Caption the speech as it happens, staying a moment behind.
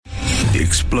the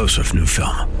explosive new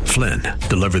film, Flynn,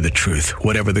 Deliver the Truth,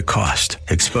 Whatever the Cost,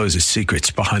 exposes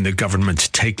secrets behind the government's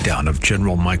takedown of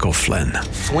General Michael Flynn.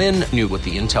 Flynn knew what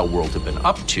the intel world had been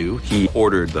up to. He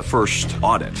ordered the first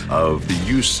audit of the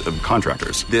use of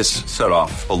contractors. This set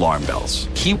off alarm bells.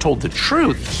 He told the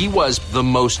truth. He was the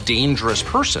most dangerous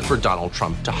person for Donald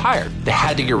Trump to hire. They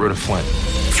had to get rid of Flynn.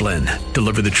 Flynn,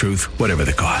 Deliver the Truth, Whatever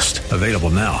the Cost. Available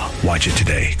now. Watch it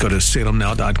today. Go to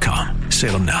salemnow.com.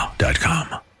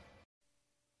 salemnow.com.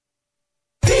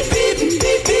 Beep, beep, beep,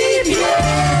 beep,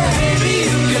 yeah. Baby,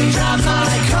 you can drive my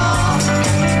car.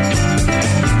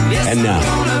 Yes, and now,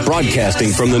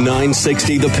 broadcasting from the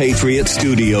 960 The Patriot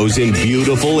Studios in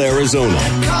beautiful Arizona,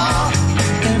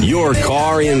 your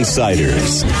Car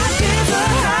Insiders.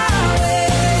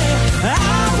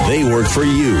 They work for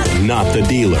you, not the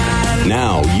dealer.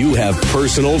 Now you have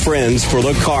personal friends for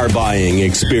the car buying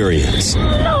experience.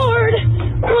 Lord,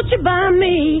 won't you buy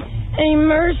me a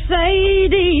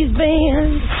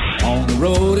Mercedes-Benz? On the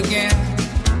road again.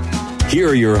 Here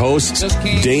are your hosts,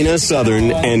 Dana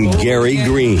Southern and Gary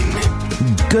Green.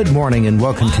 Good morning and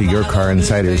welcome to Your Car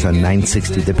Insiders on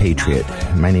 960 The Patriot.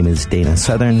 My name is Dana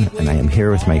Southern and I am here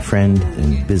with my friend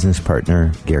and business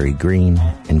partner, Gary Green,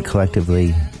 and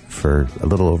collectively, for a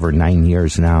little over 9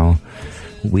 years now,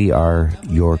 we are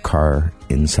Your Car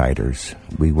Insiders.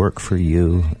 We work for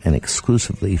you and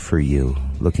exclusively for you,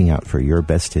 looking out for your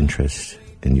best interest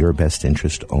and your best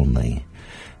interest only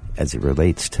as it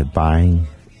relates to buying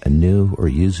a new or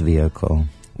used vehicle,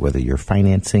 whether you're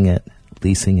financing it,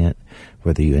 leasing it,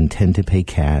 whether you intend to pay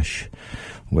cash,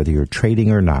 whether you're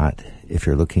trading or not. If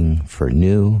you're looking for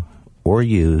new or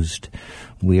used,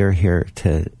 we are here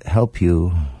to help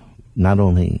you not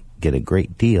only get a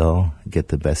great deal, get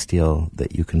the best deal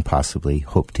that you can possibly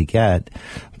hope to get,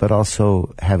 but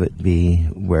also have it be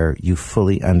where you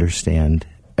fully understand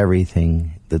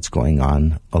everything that's going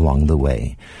on along the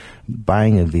way.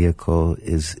 Buying a vehicle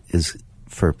is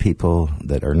for people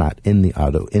that are not in the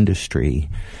auto industry.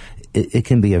 It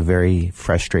can be a very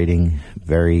frustrating,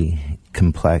 very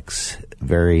complex,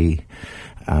 very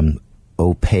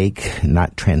opaque,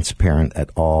 not transparent at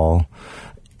all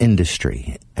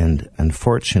industry. And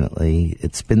unfortunately,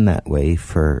 it's been that way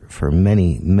for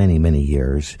many, many, many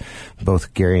years.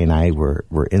 Both Gary and I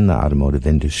were in the automotive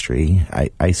industry.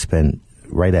 I spent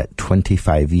right at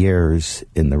 25 years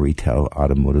in the retail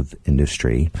automotive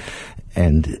industry,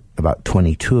 and about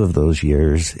 22 of those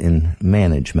years in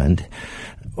management,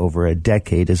 over a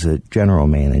decade as a general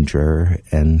manager,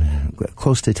 and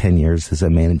close to 10 years as a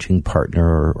managing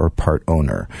partner or part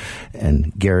owner.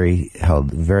 And Gary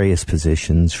held various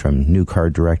positions from new car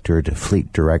director to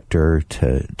fleet director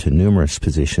to numerous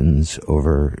positions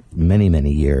over many,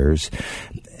 many years.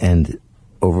 And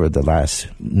over the last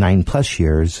 9+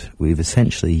 years, we've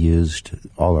essentially used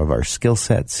all of our skill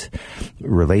sets,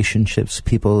 relationships,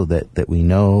 people that we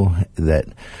know, that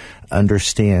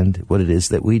understand what it is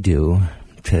that we do,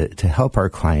 to help our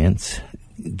clients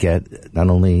get not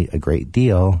only a great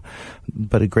deal,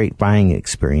 but a great buying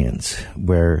experience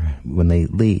where when they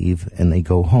leave and they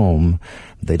go home,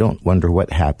 they don't wonder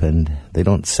what happened. They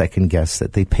don't second guess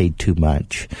that they paid too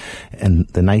much. And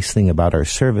the nice thing about our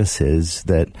service is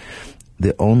that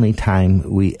the only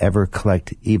time we ever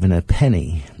collect even a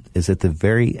penny is at the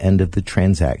very end of the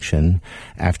transaction,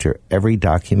 after every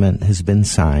document has been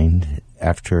signed,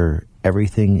 after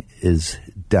everything is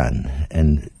done,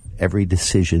 and every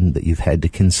decision that you've had to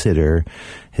consider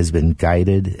has been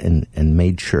guided and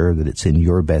made sure that it's in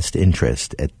your best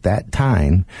interest. At that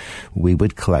time, we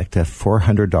would collect a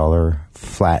 $400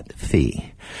 flat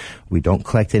fee. We don't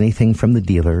collect anything from the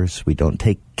dealers. We don't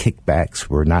take kickbacks.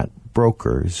 We're not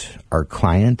brokers. Our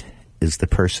client is the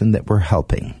person that we're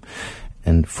helping.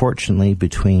 And fortunately,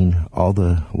 between all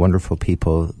the wonderful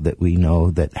people that we know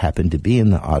that happen to be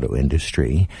in the auto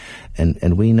industry,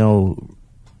 and we know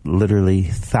literally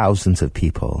thousands of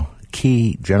people,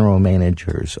 key general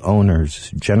managers,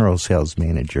 owners, general sales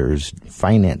managers,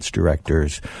 finance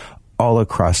directors, all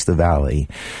across the valley.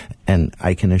 And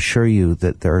I can assure you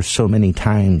that there are so many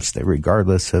times that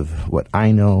regardless of what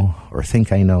I know or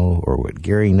think I know or what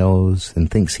Gary knows and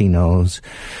thinks he knows,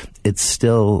 it's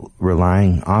still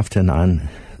relying often on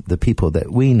the people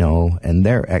that we know and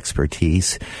their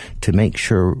expertise to make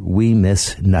sure we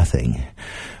miss nothing.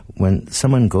 When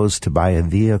someone goes to buy a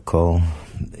vehicle,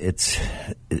 it's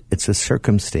a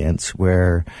circumstance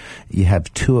where you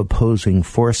have two opposing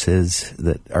forces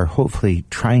that are hopefully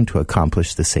trying to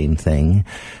accomplish the same thing,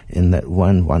 in that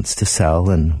one wants to sell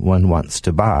and one wants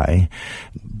to buy.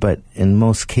 But in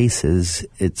most cases,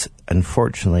 it's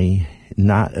unfortunately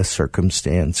not a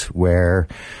circumstance where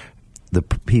the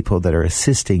people that are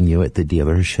assisting you at the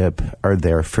dealership are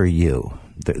there for you.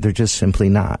 They're just simply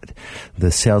not.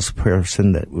 The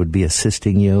salesperson that would be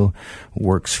assisting you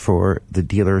works for the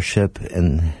dealership,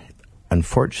 and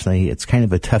unfortunately, it's kind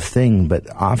of a tough thing, but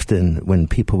often when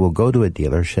people will go to a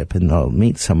dealership and they'll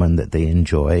meet someone that they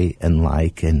enjoy and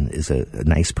like and is a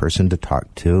nice person to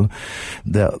talk to,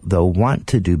 they'll want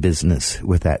to do business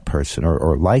with that person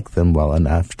or like them well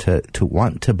enough to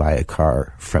want to buy a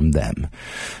car from them.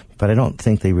 But I don't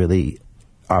think they really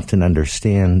often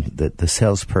understand that the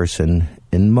salesperson,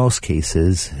 in most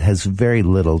cases, has very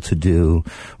little to do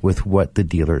with what the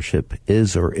dealership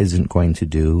is or isn't going to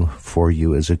do for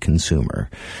you as a consumer.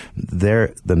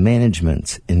 The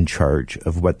management's in charge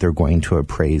of what they're going to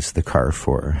appraise the car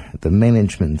for. The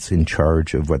management's in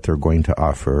charge of what they're going to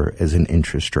offer as an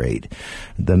interest rate.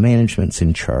 The management's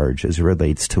in charge as it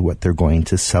relates to what they're going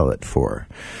to sell it for.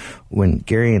 When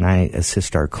Gary and I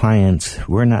assist our clients,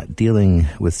 we're not dealing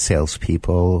with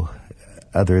salespeople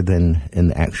other than in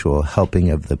the actual helping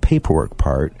of the paperwork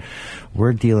part.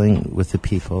 We're dealing with the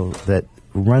people that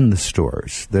run the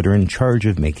stores, that are in charge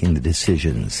of making the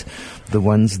decisions, the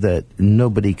ones that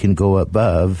nobody can go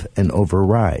above and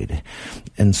override.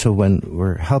 And so when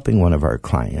we're helping one of our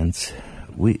clients,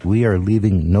 we are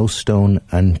leaving no stone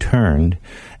unturned.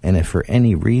 And if for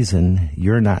any reason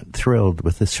you're not thrilled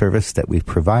with the service that we've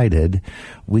provided,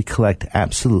 we collect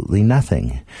absolutely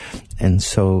nothing. And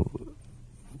so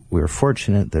we're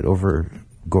fortunate that over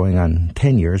going on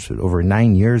 10 years, but over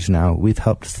 9 years now, we've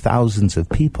helped thousands of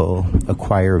people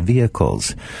acquire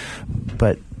vehicles.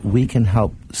 But we can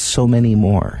help so many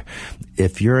more.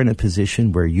 If you're in a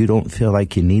position where you don't feel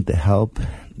like you need the help,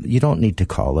 you don't need to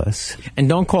call us. And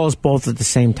don't call us both at the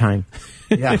same time.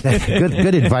 Yeah,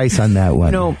 good advice on that one.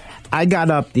 You know, I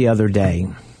got up the other day,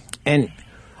 and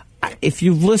if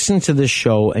you've listened to this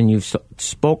show and you've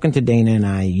spoken to Dana and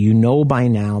I, you know by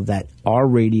now that our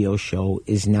radio show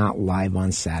is not live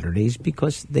on Saturdays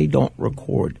because they don't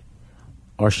record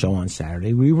our show on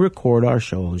Saturday. We record our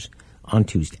shows on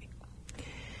Tuesday.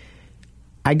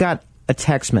 I got a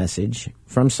text message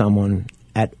from someone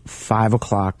at 5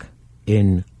 o'clock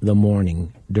in the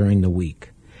morning during the week.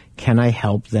 Can I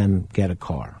help them get a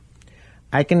car?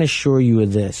 I can assure you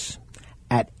of this.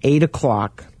 At 8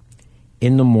 o'clock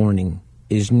in the morning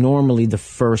is normally the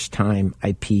first time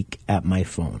I peek at my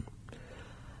phone.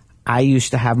 I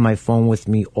used to have my phone with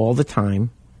me all the time,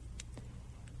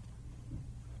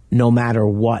 no matter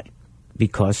what,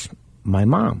 because my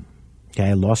mom. Okay,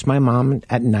 I lost my mom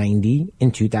at 90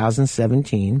 in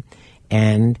 2017,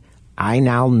 and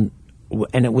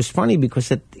it was funny because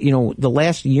the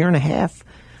last year and a half,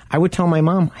 I would tell my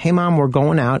mom, "Hey, Mom, we're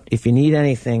going out. If you need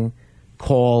anything,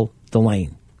 call the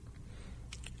lane.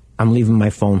 I'm leaving my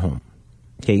phone home."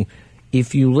 Okay.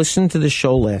 If you listened to the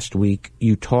show last week,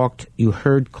 you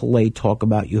heard Calais talk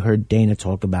about, you heard Dana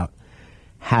talk about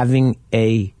having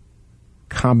a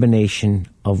combination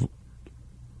of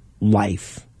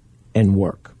life and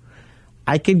work.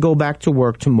 I could go back to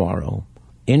work tomorrow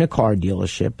in a car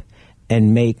dealership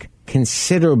and make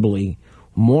considerably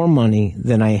more money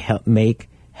than I make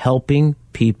helping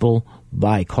people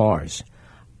buy cars.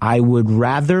 I would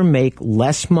rather make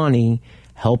less money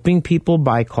helping people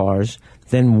buy cars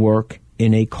than work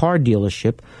in a car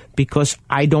dealership because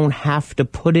I don't have to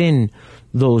put in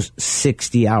those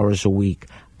 60 hours a week.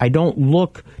 I don't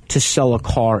look to sell a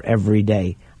car every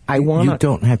day. You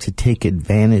don't have to take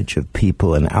advantage of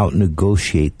people and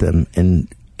out-negotiate them and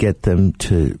get them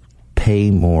to pay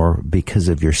more because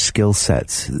of your skill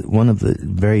sets. One of the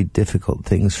very difficult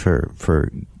things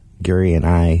for Gary and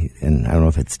I don't know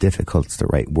if it's difficult, it's the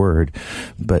right word,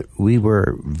 but we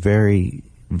were very,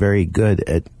 very good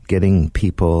at getting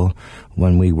people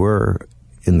when we were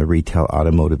in the retail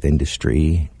automotive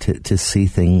industry to see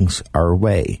things our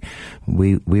way.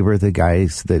 We were the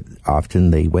guys that often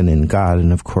they went in God,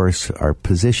 and of course our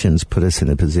positions put us in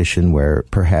a position where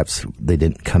perhaps they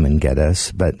didn't come and get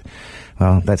us, but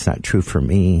well, that's not true for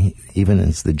me. Even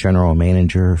as the general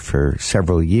manager for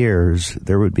several years,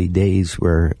 there would be days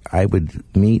where I would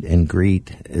meet and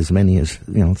greet as many as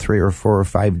 3 or 4 or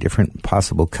 5 different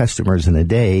possible customers in a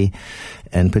day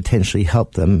and potentially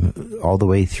help them all the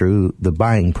way through the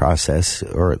buying process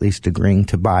or at least agreeing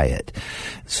to buy it.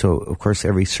 So, of course,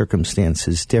 every circumstance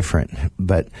is different,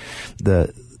 but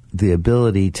the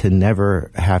ability to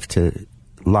never have to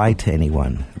lie to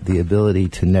anyone, the ability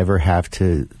to never have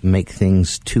to make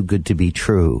things too good to be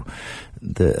true,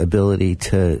 the ability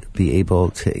to be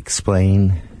able to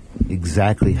explain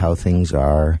exactly how things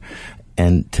are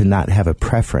and to not have a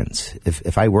preference.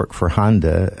 If I work for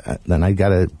Honda, then I got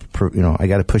to I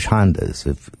got to push Hondas.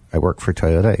 If I work for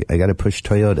Toyota, I got to push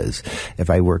Toyotas. If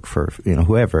I work for,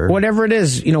 whoever. Whatever it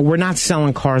is, we're not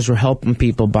selling cars. We're helping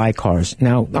people buy cars.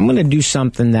 Now, I'm going to do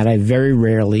something that I very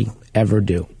rarely ever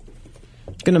do.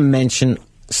 I'm going to mention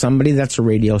somebody that's a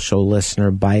radio show listener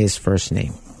by his first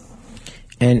name.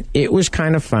 And it was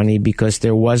kind of funny because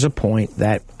there was a point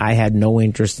that I had no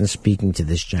interest in speaking to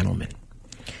this gentleman.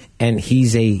 And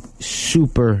he's a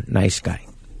super nice guy.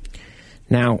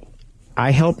 Now,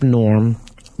 I helped Norm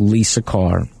lease a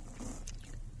car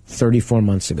 34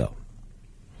 months ago.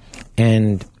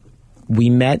 And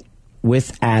we met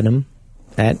with Adam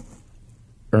at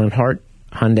Earnhardt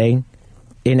Hyundai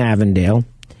in Avondale.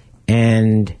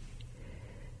 And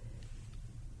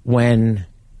when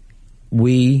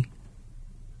we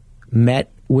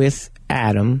met with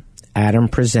Adam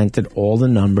presented all the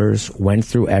numbers, went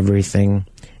through everything,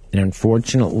 and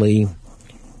unfortunately,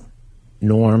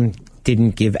 Norm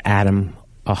didn't give Adam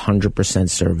 100%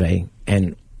 survey,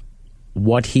 and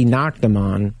what he knocked him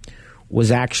on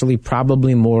was actually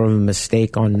probably more of a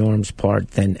mistake on Norm's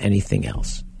part than anything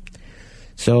else.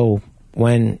 So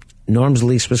when Norm's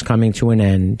lease was coming to an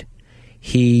end,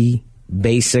 he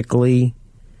basically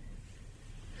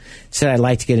said, I'd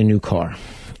like to get a new car.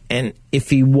 And if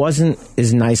he wasn't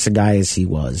as nice a guy as he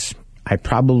was, I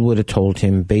probably would have told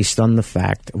him, based on the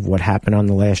fact of what happened on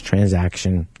the last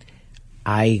transaction,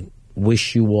 I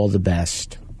wish you all the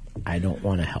best. I don't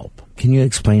want to help. Can you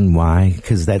explain why?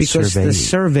 Because the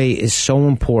survey is so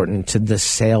important to the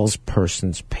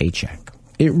salesperson's paycheck.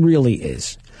 It really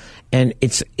is. And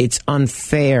it's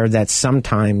unfair that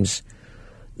sometimes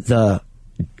the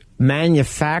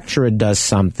manufacturer does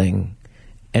something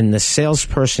and the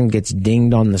salesperson gets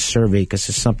dinged on the survey because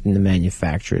of something the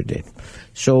manufacturer did.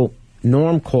 So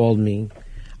Norm called me.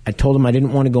 I told him I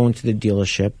didn't want to go into the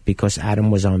dealership because Adam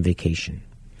was on vacation.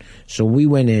 So we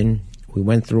went in. We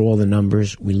went through all the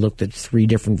numbers. We looked at 3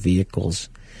 different vehicles.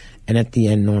 And at the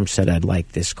end, Norm said, I'd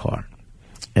like this car.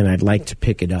 And I'd like to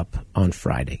pick it up on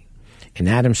Friday. And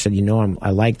Adam said, I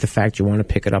like the fact you want to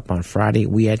pick it up on Friday.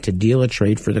 We had to deal a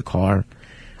trade for the car.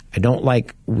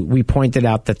 We pointed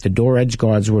out that the door edge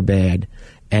guards were bad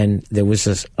and there was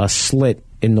a slit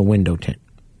in the window tint.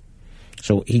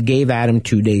 So he gave Adam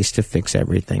 2 days to fix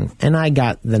everything. And I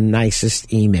got the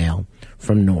nicest email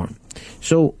from Norm.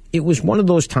 So it was one of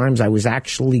those times I was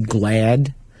actually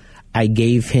glad I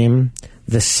gave him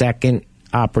the second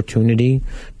opportunity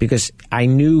because I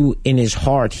knew in his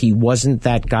heart he wasn't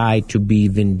that guy to be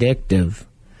vindictive,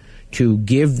 to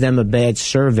give them a bad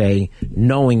survey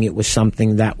knowing it was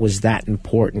something that was that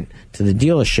important to the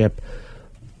dealership.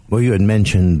 Well, you had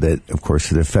mentioned that, of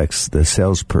course, it affects the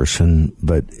salesperson,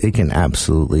 but it can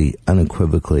absolutely,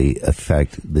 unequivocally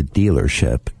affect the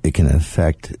dealership. It can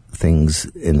affect things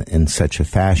in such a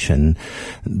fashion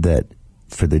that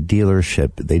for the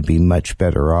dealership, they'd be much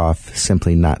better off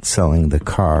simply not selling the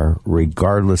car,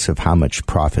 regardless of how much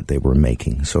profit they were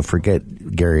making. So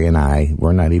forget Gary and I,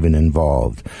 we're not even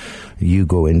involved. You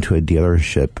go into a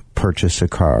dealership, purchase a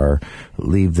car,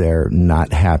 leave there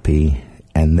not happy,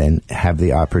 and then have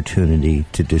the opportunity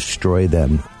to destroy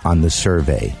them on the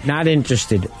survey. Not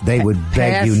interested. They would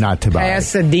beg you not to buy.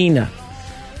 Pasadena.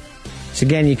 So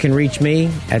again, you can reach me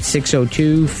at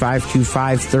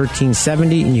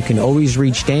 602-525-1370, and you can always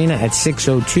reach Dana at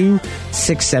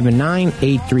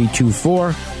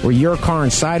 602-679-8324. We're Your Car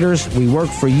Insiders. We work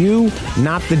for you,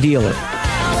 not the dealer.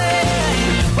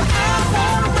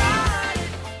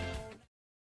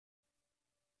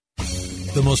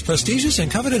 The most prestigious and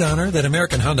coveted honor that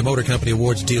American Honda Motor Company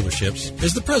awards dealerships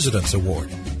is the President's Award.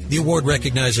 The award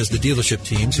recognizes the dealership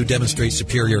teams who demonstrate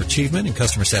superior achievement in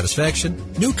customer satisfaction,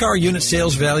 new car unit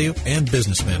sales value, and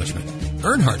business management.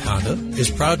 Earnhardt Honda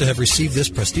is proud to have received this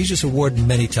prestigious award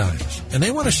many times, and they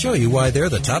want to show you why they're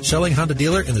the top-selling Honda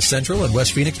dealer in the Central and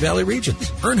West Phoenix Valley regions.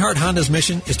 Earnhardt Honda's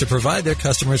mission is to provide their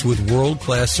customers with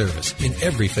world-class service in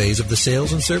every phase of the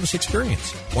sales and service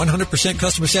experience. 100%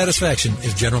 customer satisfaction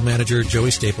is General Manager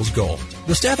Joey Staples' goal.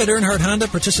 The staff at Earnhardt Honda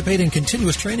participate in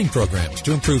continuous training programs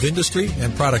to improve industry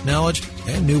and product knowledge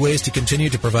and new ways to continue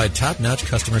to provide top-notch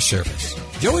customer service.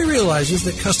 Joey realizes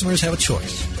that customers have a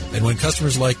choice, and when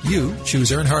customers like you choose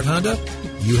Earnhardt Honda,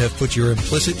 you have put your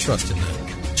implicit trust in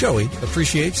them. Joey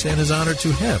appreciates and is honored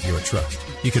to have your trust.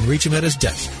 You can reach him at his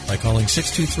desk by calling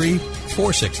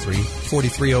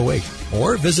 623-463-4308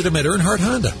 or visit him at Earnhardt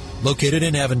Honda, located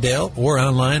in Avondale, or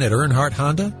online at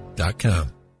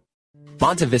earnhardthonda.com.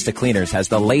 Monta Vista Cleaners has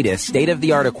the latest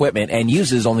state-of-the-art equipment and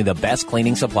uses only the best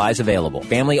cleaning supplies available.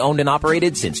 Family owned and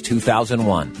operated since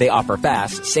 2001. They offer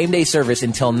fast, same-day service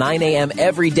until 9 a.m.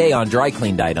 every day on dry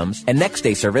cleaned items and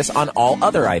next-day service on all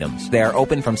other items. They are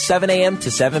open from 7 a.m.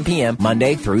 to 7 p.m.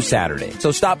 Monday through Saturday.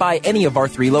 So stop by any of our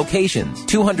 3 locations: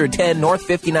 210 North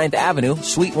 59th Avenue,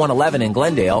 Suite 111 in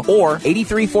Glendale, or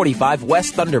 8345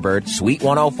 West Thunderbird, Suite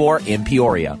 104 in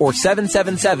Peoria, or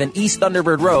 777 East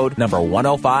Thunderbird Road, number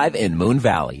 105 in Moon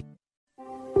Valley.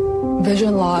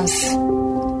 Vision loss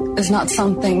is not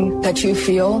something that you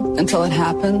feel until it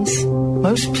happens.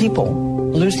 Most people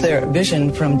lose their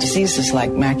vision from diseases like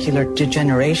macular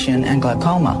degeneration and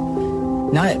glaucoma,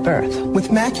 not at birth.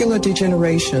 With macular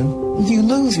degeneration, you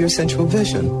lose your central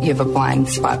vision. You have a blind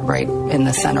spot right in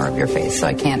the center of your face, so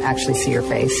I can't actually see your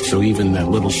face. So even that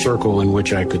little circle in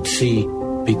which I could see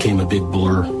became a big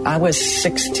blur. I was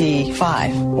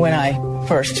 65 when I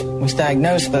first was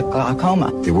diagnosed with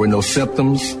glaucoma. There were no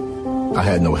symptoms. I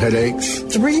had no headaches.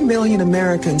 3 million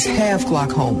Americans have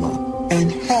glaucoma,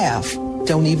 and half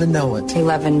don't even know it.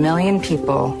 11 million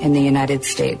people in the United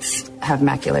States have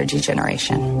macular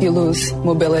degeneration. You lose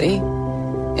mobility,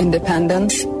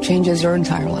 independence, changes your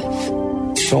entire life.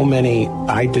 So many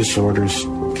eye disorders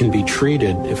can be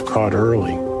treated if caught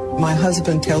early. My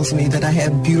husband tells me that I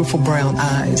have beautiful brown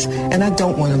eyes, and I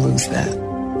don't want to lose that.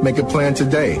 Make a plan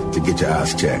today to get your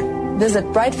eyes checked. Visit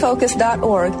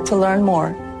brightfocus.org to learn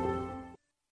more.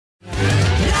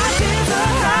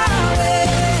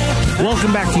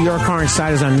 Welcome back to Your Car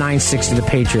Insiders on 960 The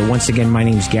Patriot. Once again, my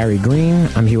name is Gary Green.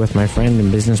 I'm here with my friend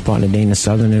and business partner Dana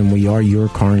Southern, and we are Your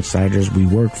Car Insiders. We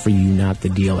work for you, not the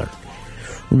dealer.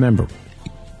 Remember,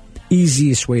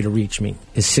 easiest way to reach me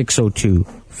is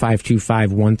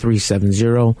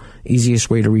 602-525-1370. Easiest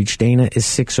way to reach Dana is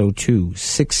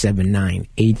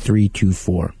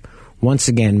 602-679-8324. Once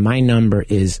again, my number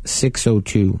is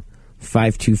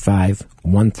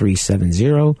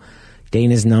 602-525-1370.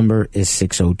 Dana's number is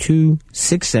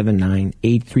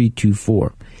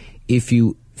 602-679-8324. If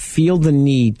you feel the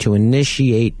need to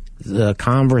initiate the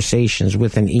conversations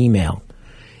with an email,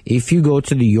 if you go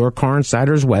to the Your Car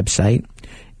Insiders website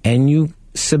and you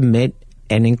submit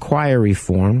an inquiry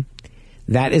form,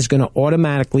 that is going to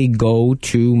automatically go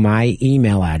to my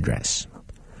email address.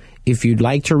 If you'd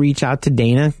like to reach out to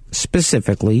Dana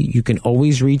specifically, you can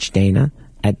always reach Dana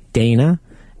at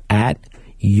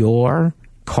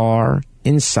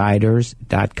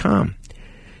yourcarinsiders.com.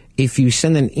 If you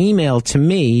send an email to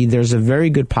me, there's a very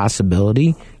good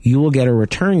possibility you will get a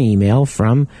return email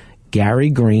from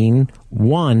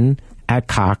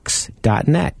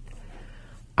GaryGreen1@cox.net.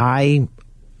 I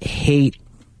hate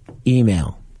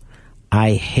email.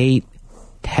 I hate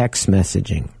text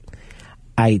messaging.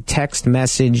 I text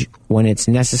message when it's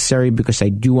necessary because I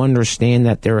do understand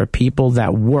that there are people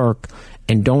that work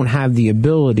and don't have the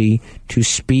ability to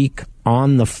speak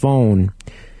on the phone.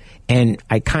 And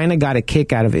I kind of got a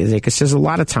kick out of it because there's a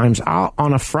lot of times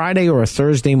on a Friday or a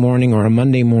Thursday morning or a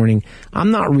Monday morning,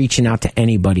 I'm not reaching out to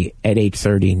anybody at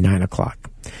 8:30, 9 o'clock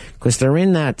because they're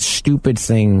in that stupid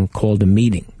thing called a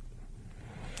meeting.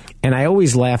 And I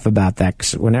always laugh about that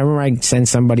because whenever I send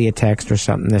somebody a text or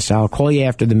something, they say, I'll call you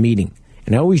after the meeting.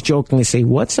 And I always jokingly say,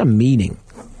 what's a meeting?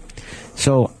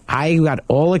 So I got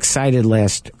all excited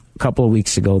last couple of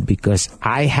weeks ago because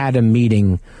I had a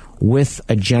meeting with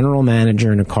a general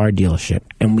manager in a car dealership,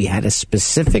 and we had a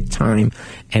specific time,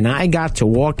 and I got to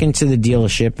walk into the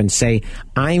dealership and say,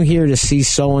 I'm here to see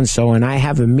so-and-so, and I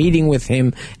have a meeting with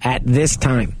him at this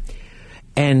time.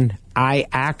 And I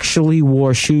actually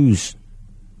wore shoes.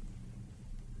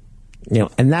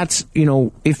 And that's,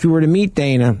 if you were to meet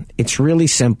Dana, it's really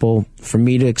simple for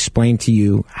me to explain to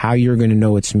you how you're going to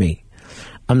know it's me.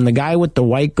 I'm the guy with the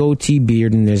white goatee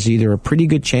beard, and there's either a pretty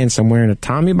good chance I'm wearing a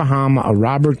Tommy Bahama, a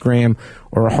Robert Graham,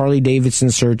 or a Harley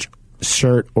Davidson shirt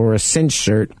or a cinch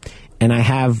shirt, and I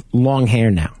have long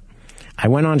hair now. I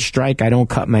went on strike. I don't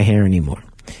cut my hair anymore.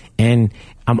 And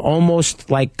I'm almost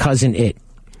like Cousin It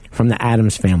from the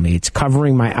Addams Family. It's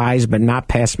covering my eyes, but not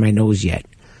past my nose yet.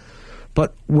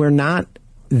 But we're not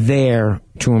there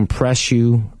to impress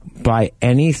you by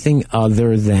anything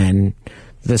other than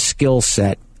the skill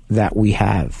set that we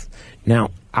have.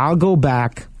 Now, I'll go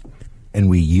back. And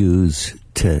we use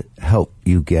to help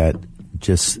you get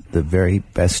just the very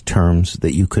best terms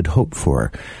that you could hope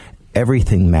for.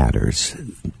 Everything matters.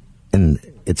 And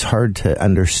it's hard to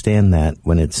understand that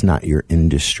when it's not your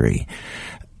industry.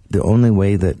 The only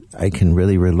way that I can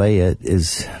really relay it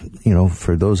is,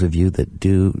 for those of you that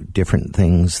do different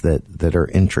things that are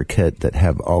intricate, that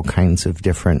have all kinds of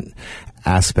different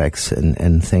aspects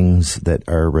and things that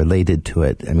are related to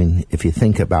it. I mean, if you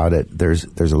think about it, there's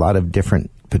a lot of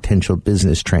different potential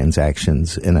business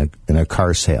transactions in a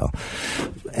car sale.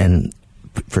 And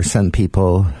for some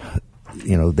people,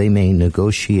 they may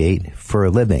negotiate for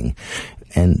a living.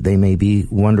 And they may be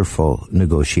wonderful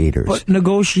negotiators. But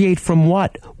negotiate from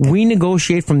what? We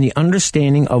negotiate from the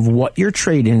understanding of what your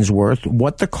trade-in's worth,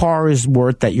 what the car is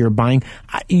worth that you're buying.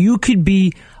 You could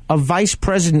be a vice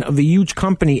president of a huge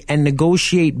company and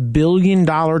negotiate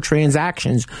billion-dollar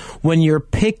transactions when you're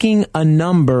picking a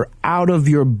number out of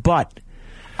your butt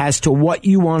as to what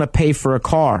you want to pay for a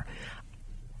car.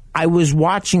 I was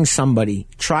watching somebody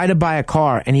try to buy a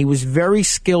car, and he was a very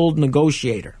skilled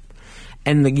negotiator.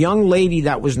 And the young lady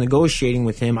that was negotiating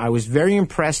with him, I was very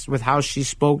impressed with how she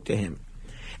spoke to him.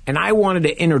 And I wanted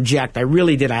to interject. I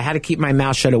really did. I had to keep my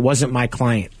mouth shut. It wasn't my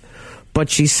client. But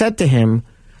she said to him,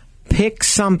 pick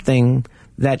something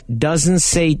that doesn't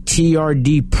say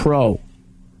TRD Pro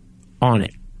on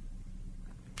it.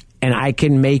 And I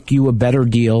can make you a better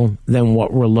deal than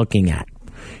what we're looking at.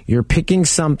 You're picking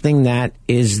something that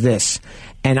is this.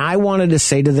 And I wanted to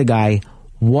say to the guy,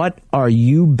 what are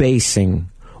you basing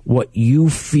what you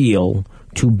feel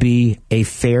to be a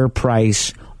fair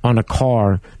price on a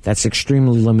car that's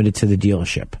extremely limited to the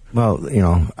delership? Well,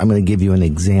 I'm going to give you an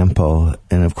example.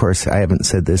 And of course, I haven't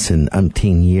said this in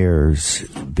umpteen years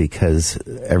because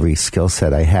every skill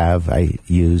set I have, I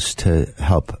use to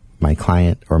help my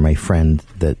client or my friend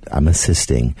that I'm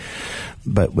assisting.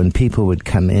 But when people would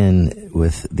come in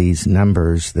with these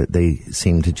numbers that they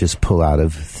seem to just pull out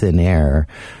of thin air,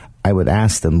 I would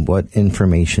ask them what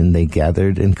information they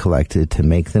gathered and collected to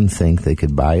make them think they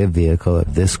could buy a vehicle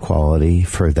of this quality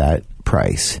for that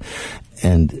price.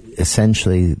 And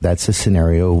essentially, that's a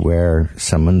scenario where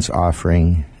someone's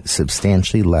offering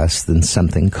substantially less than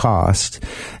something cost,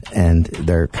 and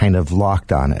they're kind of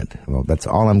locked on it. Well, that's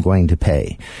all I'm going to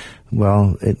pay.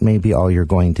 Well, it may be all you're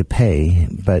going to pay,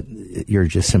 but you're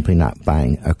just simply not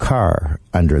buying a car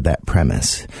under that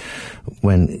premise.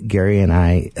 When Gary and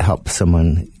I help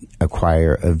someone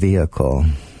acquire a vehicle,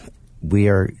 we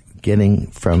are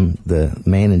getting from the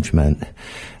management,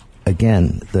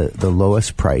 again, the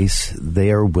lowest price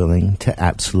they are willing to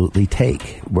absolutely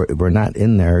take. We're not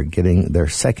in there getting their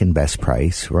second best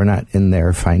price. We're not in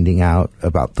there finding out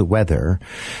about the weather.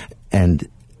 And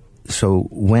so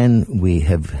when we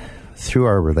have, through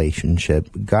our relationship,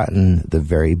 gotten the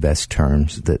very best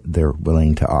terms that they're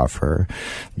willing to offer,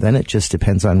 then it just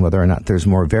depends on whether or not there's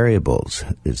more variables.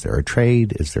 Is there a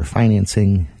trade? Is there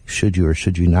financing? Should you or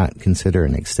should you not consider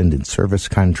an extended service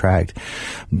contract?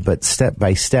 But step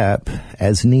by step,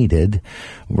 as needed,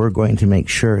 we're going to make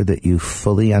sure that you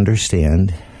fully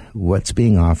understand what's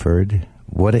being offered,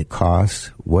 what it costs,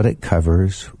 what it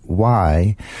covers,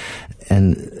 why.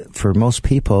 And for most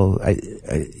people,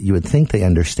 you would think they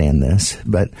understand this,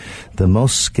 but the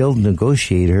most skilled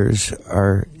negotiators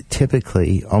are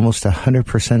typically almost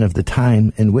 100% of the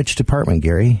time in which department,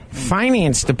 Gary?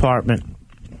 Finance department.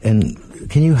 And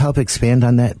can you help expand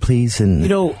on that, please? And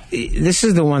this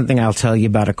is the one thing I'll tell you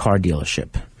about a car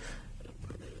dealership.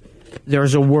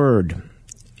 There's a word.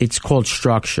 It's called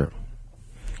structure.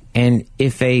 And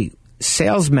if a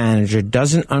sales manager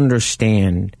doesn't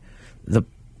understand the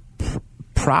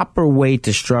proper way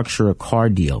to structure a car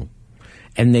deal,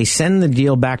 and they send the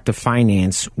deal back to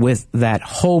finance with that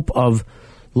hope of,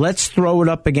 let's throw it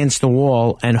up against the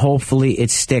wall and hopefully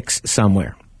it sticks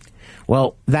somewhere.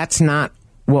 Well, that's not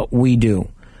what we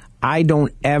do. I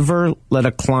don't ever let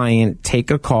a client take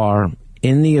a car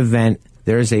in the event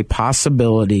there's a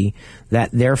possibility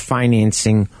that their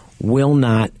financing will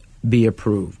not be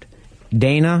approved.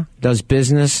 Dana does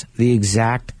business the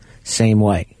exact same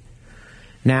way.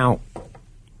 Now,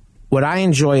 what I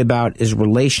enjoy about is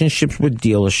relationships with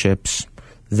dealerships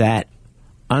that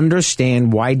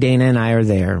understand why Dana and I are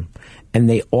there, and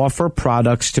they offer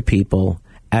products to people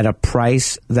at a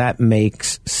price that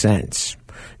makes sense.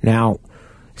 Now,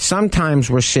 sometimes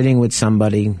we're sitting with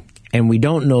somebody and we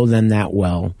don't know them that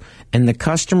well, and the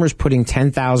customer's putting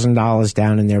 $10,000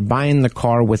 down and they're buying the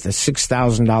car with a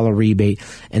 $6,000 rebate,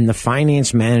 and the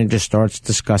finance manager starts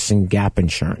discussing gap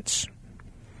insurance.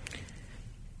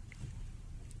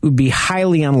 It would be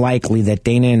highly unlikely that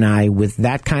Dana and I, with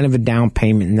that kind of a down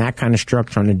payment and that kind of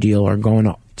structure on a deal, are going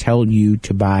to tell you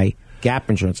to buy gap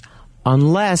insurance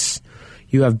unless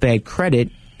you have bad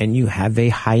credit and you have a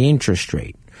high interest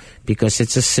rate, because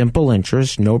it's a simple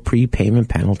interest, no prepayment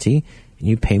penalty, and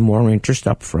you pay more interest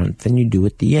up front than you do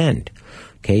at the end.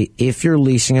 Okay, if you're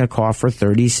leasing a car for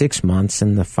 36 months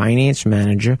and the finance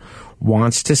manager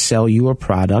wants to sell you a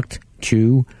product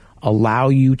to allow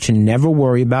you to never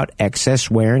worry about excess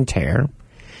wear and tear,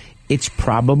 it's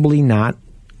probably not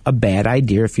a bad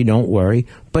idea if you don't worry,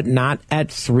 but not at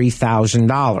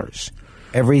 $3,000.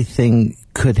 everything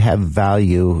could have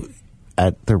value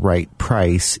at the right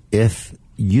price if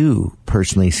you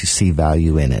personally see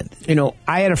value in it. You know,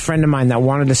 I had a friend of mine that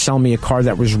wanted to sell me a car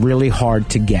that was really hard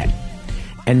to get.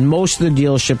 And most of the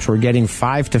dealerships were getting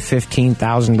 $5,000 to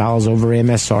 $15,000 over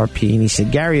MSRP. And he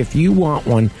said, Gary, if you want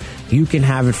one, you can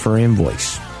have it for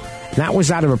invoice. And that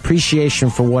was out of appreciation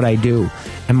for what I do.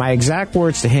 And my exact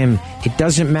words to him, it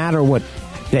doesn't matter what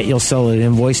that you'll sell at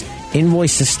invoice.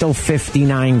 Invoice is still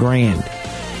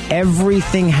 $59,000.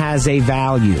 Everything has a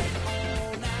value.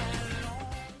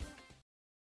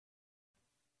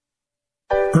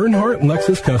 Earnhardt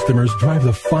Lexus customers drive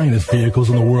the finest vehicles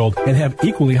in the world and have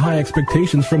equally high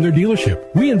expectations from their dealership.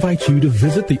 We invite you to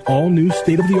visit the all-new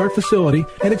state-of-the-art facility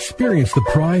and experience the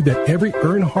pride that every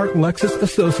Earnhardt Lexus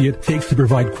associate takes to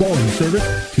provide quality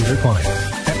service to their clients.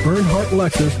 At Earnhardt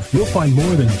Lexus, you'll find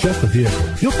more than just a vehicle.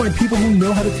 You'll find people who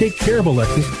know how to take care of a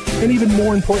Lexus, and even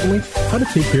more importantly, how to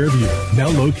take care of you. Now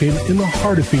located in the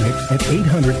heart of Phoenix at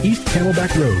 800 East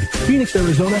Camelback Road, Phoenix,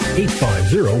 Arizona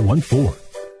 85014.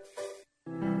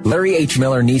 Larry H.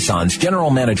 Miller Nissan's General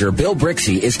Manager Bill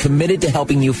Brixey is committed to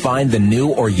helping you find the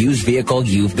new or used vehicle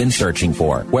you've been searching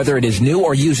for. Whether it is new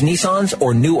or used Nissans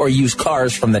or new or used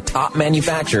cars from the top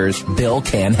manufacturers, Bill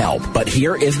can help. But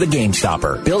here is the game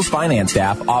stopper. Bill's finance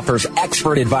staff offers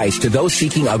expert advice to those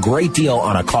seeking a great deal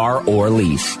on a car or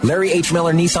lease. Larry H.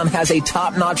 Miller Nissan has a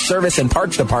top-notch service and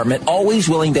parts department always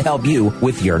willing to help you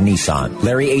with your Nissan.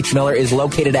 Larry H. Miller is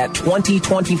located at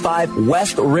 2025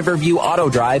 West Riverview Auto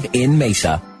Drive in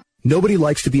Mesa. Nobody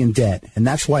likes to be in debt, and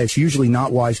that's why it's usually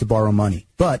not wise to borrow money.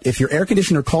 But if your air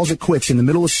conditioner calls it quits in the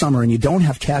middle of summer and you don't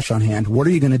have cash on hand, what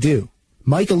are you going to do?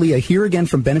 Mike Aaliyah here again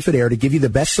from Benefit Air to give you the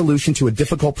best solution to a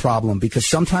difficult problem, because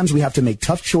sometimes we have to make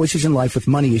tough choices in life with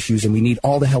money issues and we need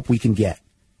all the help we can get.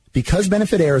 Because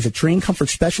Benefit Air is a trained comfort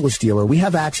specialist dealer, we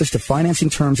have access to financing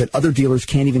terms that other dealers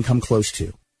can't even come close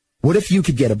to. What if you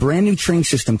could get a brand new train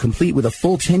system complete with a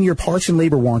full 10-year parts and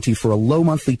labor warranty for a low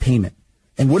monthly payment?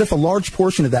 And what if a large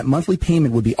portion of that monthly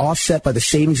payment would be offset by the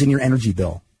savings in your energy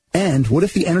bill? And what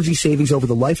if the energy savings over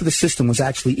the life of the system was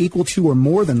actually equal to or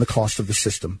more than the cost of the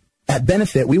system? At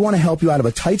Benefit, we want to help you out of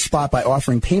a tight spot by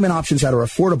offering payment options that are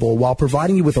affordable while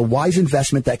providing you with a wise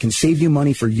investment that can save you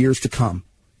money for years to come.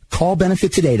 Call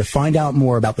Benefit today to find out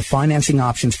more about the financing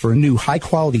options for a new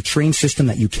high-quality train system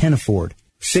that you can afford.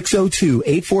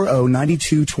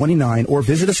 602-840-9229 or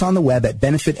visit us on the web at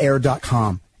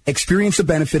benefitair.com. Experience the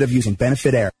benefit of using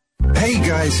Benefit Air. Hey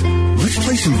guys, let's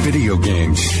play some video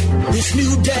games. This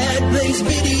new dad plays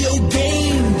video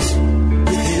games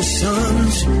with his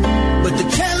sons, but the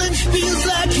challenge feels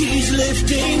like he's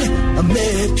lifting a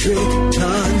metric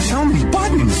ton. How many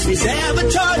buttons? His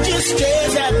avatar just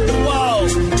stares at the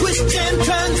walls, twists and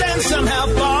turns and somehow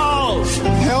falls.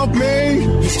 Help me!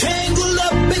 He's tangled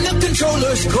up in the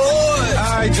controller's cord.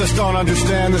 I just don't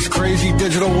understand this crazy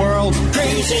digital world.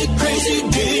 Crazy, crazy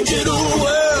digital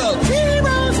world.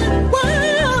 Heroes and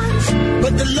worlds.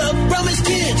 But the love from his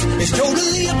kids is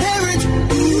totally apparent.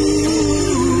 Ooh.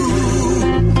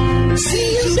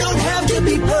 See, you don't have to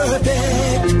be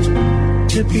perfect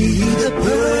to be the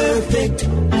perfect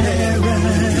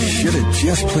parent. You should have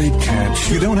just played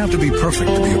catch. You don't have to be perfect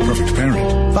to be a perfect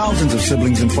parent. Thousands of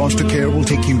siblings in foster care will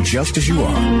take you just as you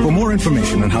are. For more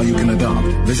information on how you can adopt,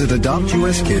 visit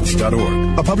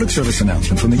adoptuskids.org. A public service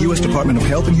announcement from the U.S. Department of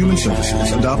Health and Human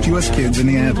Services, Adopt U.S. Kids, and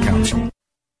the Ad Council.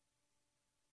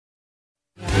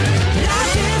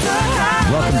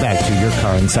 Welcome back to Your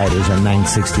Car Insiders on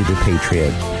 960 The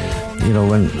Patriot. You know,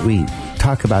 when we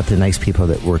talk about the nice people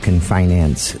that work in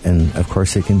finance, and of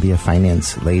course it can be a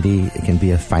finance lady, it can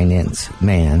be a finance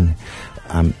man.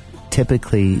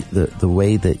 Typically, the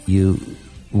way that you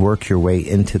work your way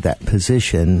into that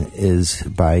position is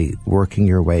by working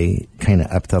your way kind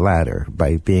of up the ladder,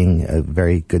 by being a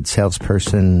very good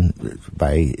salesperson,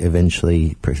 by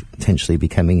eventually potentially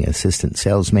becoming assistant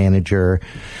sales manager,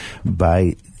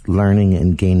 by learning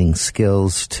and gaining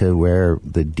skills to where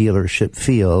the dealership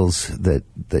feels that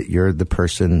you're the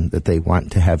person that they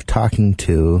want to have talking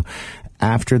to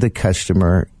after the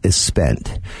customer is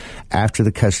spent, after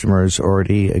the customer has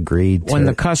already agreed to... When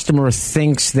the customer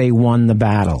thinks they won the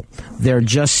battle, they're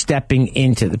just stepping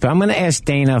into it. But I'm going to ask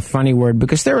Dana a funny word,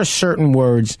 because there are certain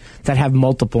words that have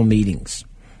multiple meanings.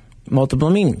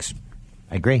 Multiple meanings.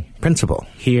 I agree. Principle.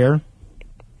 Here.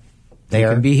 There.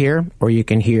 You can be here, or you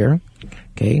can hear.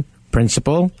 Okay,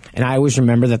 principal. And I always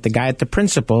remember that the guy at the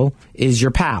principal is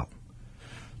your pal.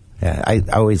 Yeah, I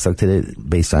always looked at it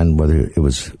based on whether it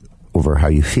was over how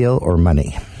you feel or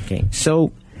money. Okay,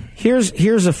 so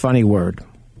here's a funny word.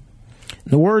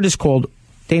 The word is called,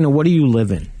 Dana, what do you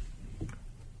live in?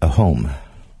 A home.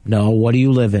 No, what do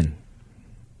you live in?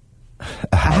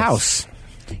 A house.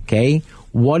 Okay?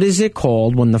 What is it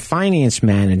called when the finance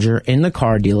manager in the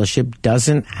car dealership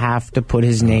doesn't have to put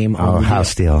his name on the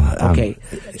house deal? Okay.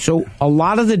 So a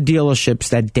lot of the dealerships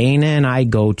that Dana and I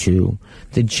go to,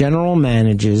 the general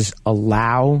managers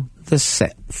allow the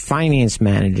finance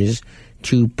managers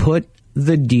to put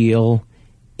the deal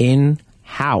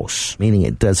in-house. Meaning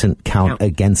it doesn't count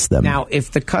against them. Now,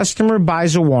 if the customer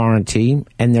buys a warranty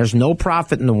and there's no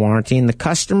profit in the warranty, and the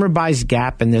customer buys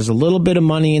gap and there's a little bit of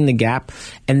money in the gap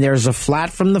and there's a flat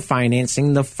from the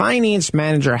financing, the finance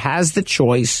manager has the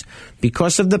choice,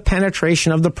 because of the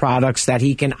penetration of the products, that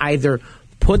he can either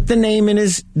put the name in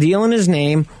his deal in his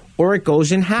name, or it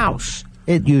goes in-house.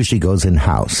 It usually goes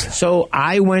in-house. So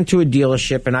I went to a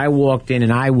dealership and I walked in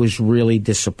and I was really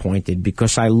disappointed,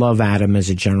 because I love Adam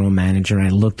as a general manager. And I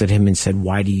looked at him and said,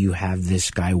 why do you have this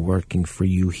guy working for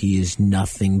you? He is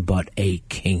nothing but a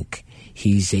kink.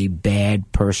 He's a bad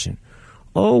person.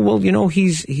 Oh, well,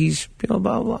 he's blah,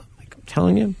 blah, blah. Like, I'm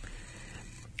telling you.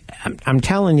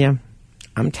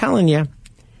 I'm telling you.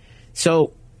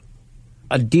 So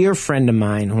a dear friend of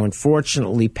mine who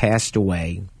unfortunately passed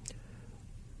away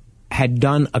had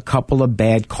done a couple of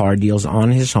bad car deals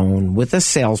on his own with a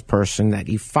salesperson that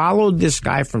he followed this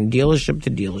guy from dealership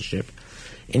to dealership,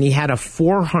 and he had a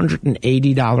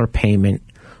 $480 payment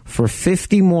for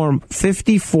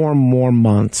 54 more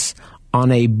months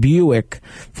on a Buick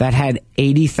that had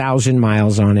 80,000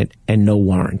 miles on it and no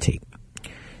warranty.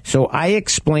 So I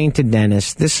explained to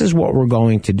Dennis, this is what we're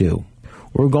going to do.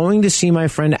 We're going to see my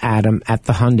friend Adam at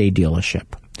the Hyundai dealership.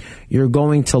 You're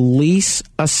going to lease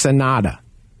a Sonata.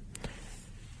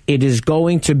 It is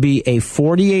going to be a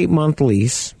 48-month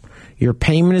lease. Your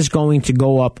payment is going to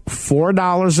go up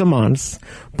 $4 a month,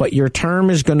 but your term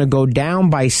is going to go down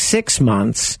by 6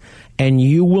 months, and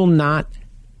you will not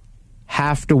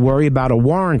have to worry about a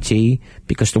warranty,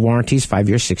 because the warranty is 5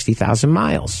 years, 60,000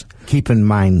 miles. Keep in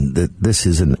mind that this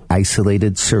is an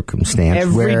isolated circumstance.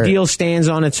 Every deal stands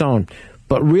on its own.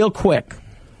 But real quick,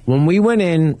 when we went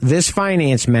in, this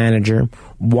finance manager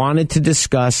wanted to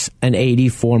discuss an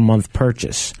 84-month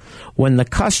purchase. When the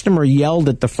customer yelled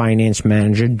at the finance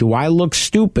manager, do I look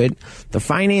stupid? The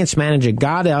finance manager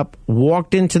got up,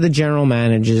 walked into the general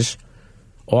manager's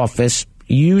office,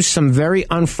 used some very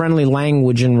unfriendly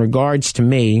language in regards to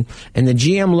me, and the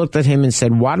GM looked at him and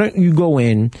said, why don't you go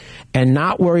in and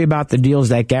not worry about the deals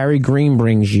that Gary Green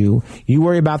brings you? You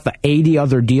worry about the 80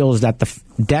 other deals that the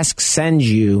desk sends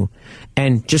you,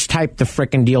 and just type the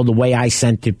frickin' deal the way I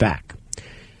sent it back.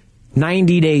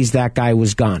 90 days, that guy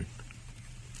was gone.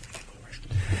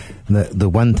 The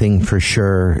one thing for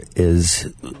sure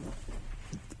is,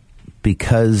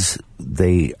 because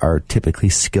they are typically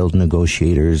skilled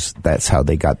negotiators, that's how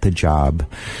they got the job.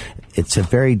 It's a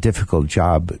very difficult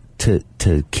job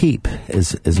to keep,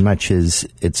 as much as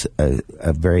it's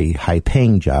a very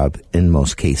high-paying job in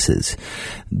most cases.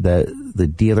 The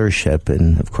dealership,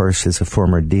 and of course, as a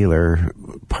former dealer,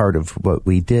 part of what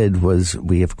we did was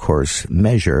we, of course,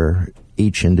 measure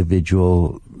each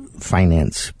individual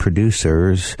finance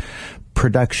producer's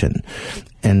production.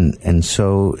 And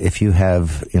so if you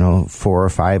have, 4 or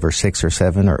 5 or 6 or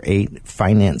 7 or 8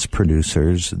 finance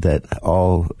producers that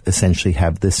all essentially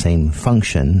have the same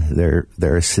function, they're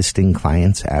assisting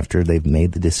clients after they've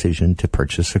made the decision to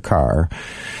purchase a car,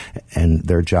 and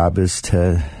their job is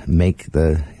to make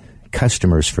the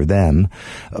customers for them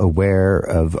aware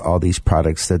of all these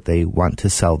products that they want to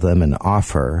sell them and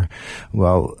offer.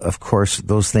 Well, of course,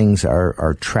 those things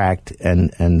are tracked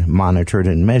and monitored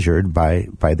and measured by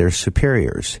their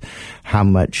superiors. How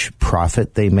much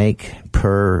profit they make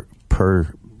per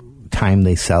time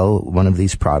they sell one of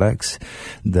these products,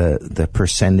 the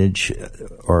percentage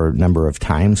or number of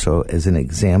times. So as an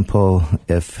example,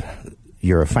 if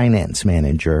you're a finance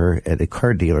manager at a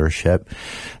car dealership,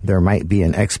 there might be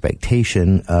an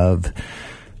expectation of,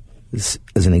 as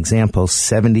an example,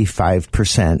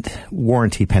 75%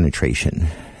 warranty penetration.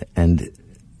 And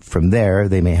from there,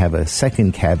 they may have a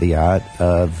second caveat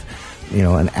of,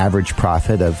 an average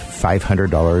profit of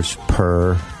 $500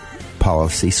 per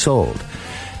policy sold.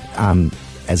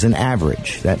 As an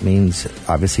average, that means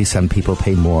obviously some people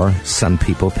pay more, some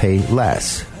people pay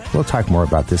less. We'll talk more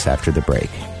about this after the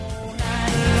break.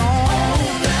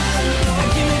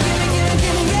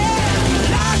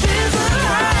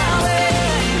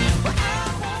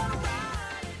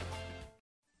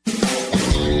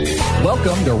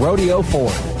 Welcome to Rodeo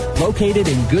Ford, located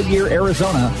in Goodyear,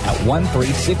 Arizona at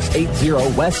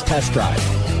 13680 West Test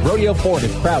Drive. Rodeo Ford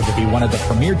is proud to be one of the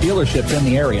premier dealerships in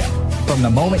the area. From the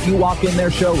moment you walk in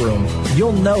their showroom,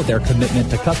 you'll know their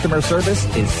commitment to customer service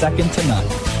is second to none.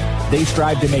 They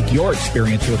strive to make your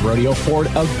experience with Rodeo Ford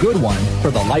a good one for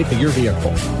the life of your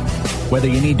vehicle. Whether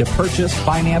you need to purchase,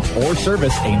 finance, or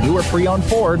service a new or pre-owned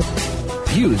Ford,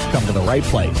 you've come to the right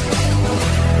place.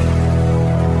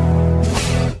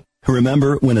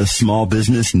 Remember when a small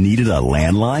business needed a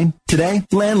landline? Today,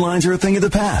 landlines are a thing of the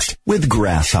past with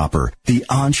Grasshopper, the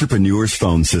entrepreneur's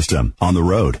phone system. On the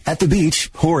road, at the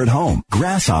beach, or at home,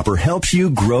 Grasshopper helps you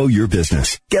grow your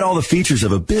business. Get all the features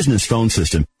of a business phone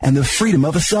system and the freedom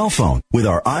of a cell phone with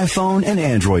our iPhone and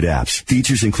Android apps.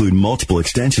 Features include multiple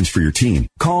extensions for your team,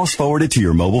 calls forwarded to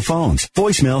your mobile phones,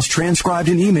 voicemails transcribed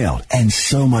and emailed, and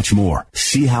so much more.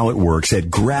 See how it works at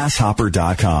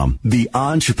grasshopper.com, the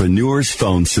entrepreneur's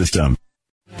phone system.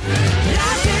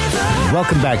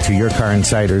 Welcome back to Your Car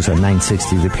Insiders on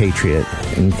 960 The Patriot.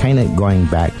 And kind of going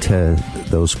back to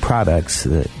those products,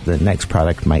 the next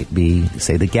product might be,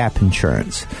 say, the gap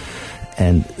insurance.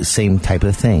 And same type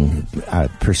of thing,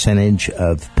 percentage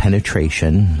of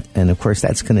penetration. And, of course,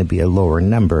 that's going to be a lower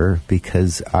number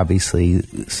because, obviously,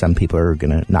 some people are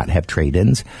going to not have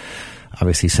trade-ins.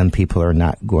 Obviously, some people are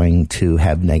not going to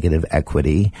have negative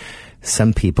equity.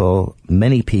 Some people,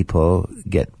 many people,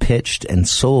 get pitched and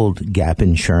sold gap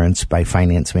insurance by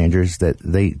finance managers that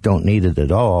they don't need it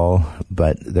at all,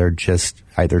 but they're just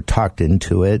either talked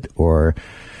into it or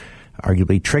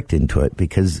arguably tricked into it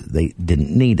because they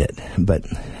didn't need it. But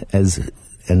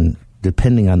and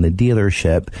depending on the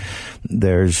dealership,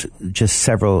 there's just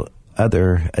several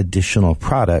other additional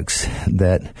products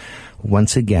that,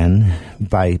 once again,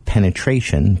 by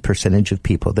penetration, percentage of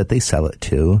people that they sell it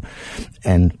to,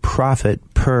 and profit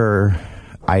per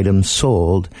item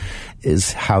sold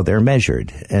is how they're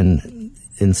measured. And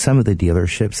in some of the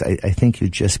dealerships, I think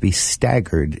you'd just be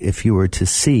staggered if you were to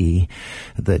see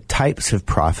the types of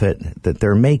profit that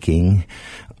they're making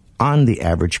on the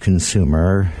average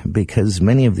consumer, because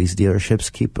many of these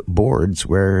dealerships keep boards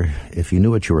where if you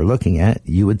knew what you were looking at,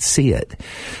 you would see it.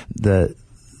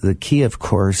 The key, of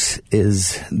course,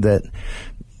 is that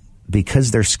because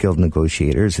they're skilled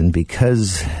negotiators and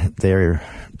because they're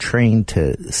trained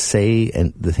to say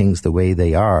and the things the way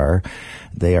they are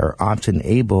often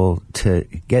able to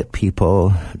get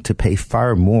people to pay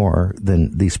far more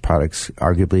than these products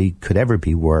arguably could ever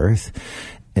be worth.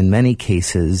 In many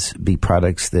cases, be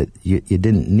products that you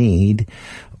didn't need,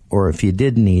 or if you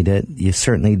did need it, you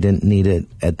certainly didn't need it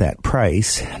at that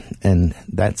price. And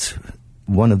that's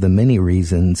one of the many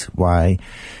reasons why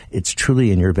it's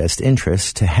truly in your best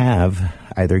interest to have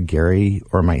either Gary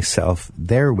or myself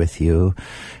there with you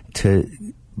to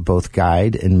both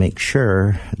guide and make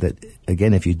sure that,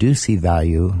 again, if you do see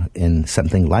value in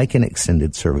something like an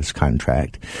extended service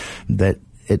contract, that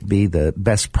it be the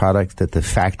best product that the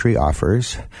factory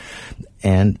offers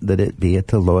and that it be at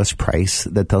the lowest price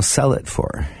that they'll sell it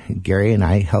for. Gary and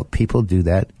I help people do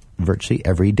that virtually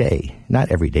every day.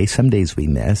 Not every day. Some days we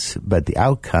miss, but the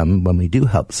outcome when we do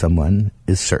help someone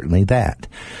is certainly that.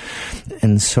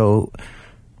 And so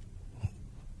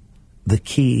the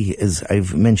key, as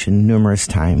I've mentioned numerous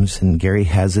times, and Gary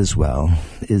has as well,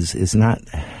 is not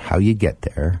how you get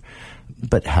there,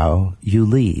 but how you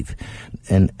leave.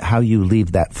 And how you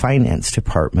leave that finance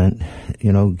department.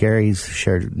 You know, Gary's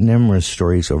shared numerous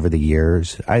stories over the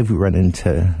years. I've run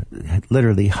into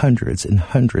literally hundreds and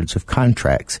hundreds of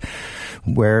contracts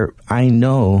where I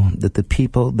know that the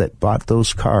people that bought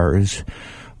those cars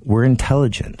were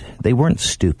intelligent. They weren't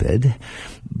stupid,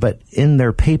 but in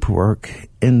their paperwork,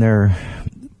 in their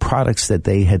products that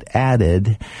they had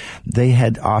added, they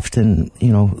had often,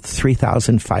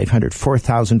 $3,500,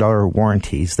 $4,000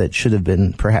 warranties that should have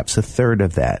been perhaps a third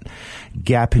of that.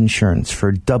 Gap insurance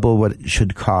for double what it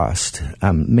should cost.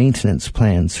 Maintenance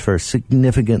plans for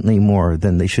significantly more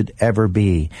than they should ever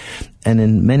be. And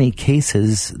in many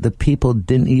cases, the people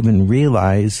didn't even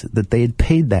realize that they had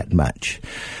paid that much.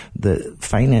 The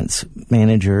finance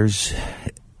managers,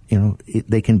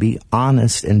 they can be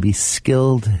honest and be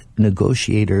skilled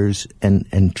negotiators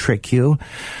and trick you,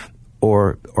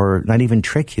 or not even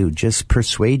trick you, just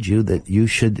persuade you that you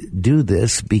should do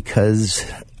this because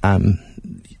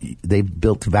they've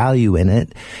built value in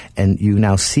it, and you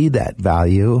now see that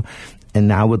value and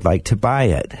now would like to buy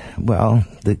it. Well,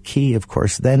 the key, of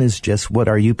course, then is just what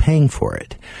are you paying for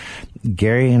it?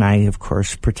 Gary and I, of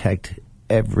course, protect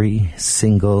every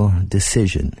single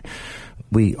decision.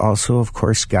 We also, of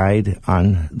course, guide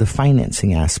on the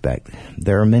financing aspect.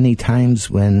 There are many times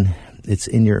when it's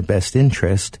in your best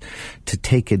interest to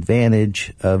take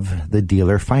advantage of the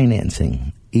dealer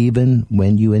financing, even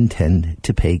when you intend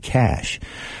to pay cash.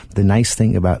 The nice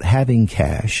thing about having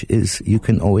cash is you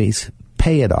can always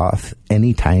pay it off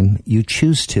anytime you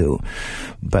choose to.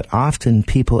 But often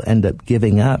people end up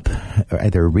giving up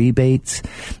either rebates,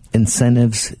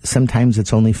 incentives. Sometimes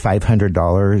it's only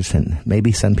 $500, and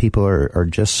maybe some people are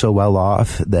just so well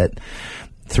off that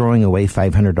throwing away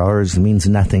 $500 means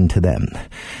nothing to them.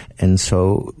 And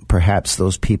so perhaps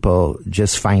those people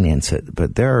just finance it.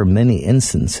 But there are many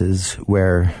instances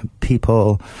where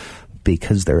people,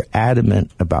 because they're adamant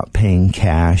about paying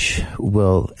cash,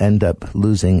 will end up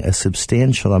losing a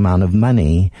substantial amount of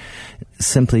money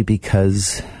simply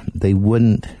because they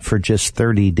wouldn't, for just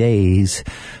 30 days,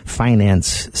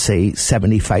 finance, say,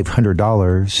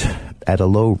 $7,500 at a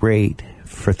low rate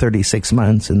for 36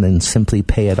 months and then simply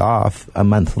pay it off a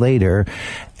month later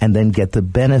and then get the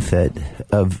benefit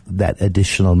of that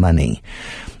additional money.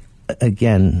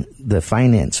 Again, the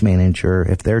finance manager,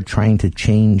 if they're trying to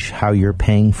change how you're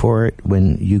paying for it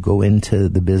when you go into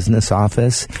the business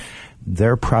office,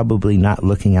 they're probably not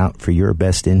looking out for your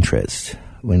best interest.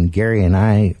 When Gary and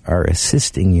I are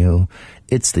assisting you,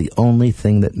 it's the only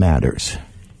thing that matters.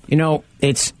 You know,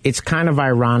 it's kind of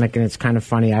ironic and it's kind of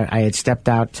funny. I had stepped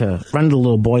out to run to the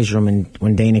little boys' room, and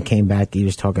when Dana came back, he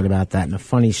was talking about that, and a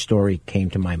funny story came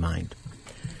to my mind.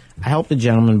 I helped a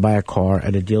gentleman buy a car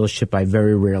at a dealership I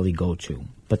very rarely go to,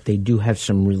 but they do have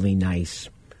some really nice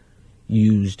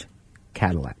used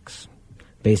Cadillacs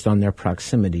based on their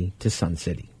proximity to Sun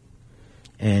City.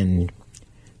 And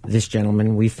this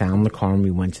gentleman, we found the car and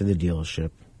we went to the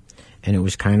dealership. And it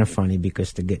was kind of funny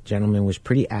because the gentleman was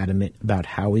pretty adamant about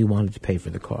how he wanted to pay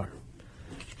for the car.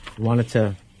 He wanted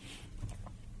to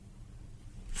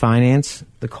finance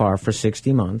the car for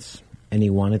 60 months, and he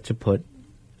wanted to put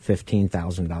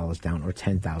 $15,000 down or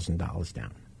 $10,000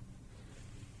 down.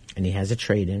 And he has a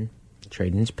trade-in. The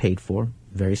trade-in's paid for.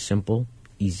 Very simple,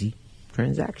 easy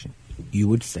transaction, you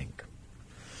would think.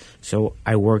 So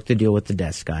I worked the deal with the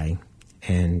desk guy,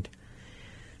 and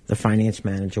the finance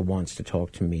manager wants to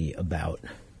talk to me about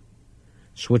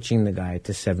switching the guy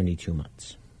to 72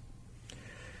 months.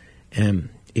 And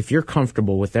if you're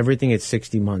comfortable with everything at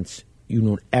 60 months, you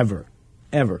don't ever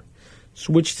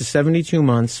switch to 72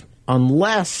 months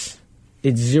unless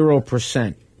it's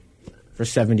 0% for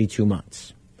 72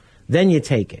 months. Then you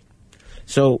take it.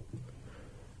 So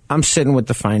I'm sitting with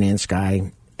the finance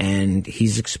guy, and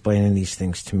he's explaining these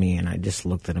things to me, and I just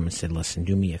looked at him and said, listen,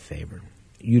 do me a favor.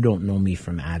 You don't know me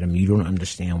from Adam. You don't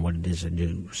understand what it is I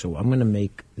do. So I'm going to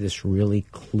make this really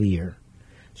clear.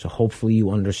 So hopefully you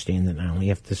understand that I only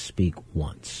have to speak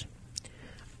once.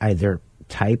 Either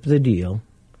type the deal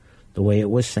the way it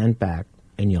was sent back,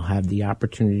 and you'll have the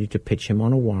opportunity to pitch him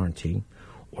on a warranty,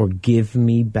 or give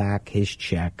me back his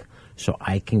check so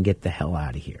I can get the hell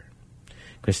out of here.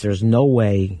 Because there's no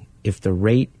way, if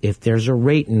there's a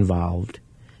rate involved,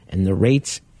 and the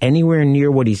rate's anywhere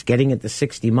near what he's getting at the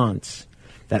 60 months,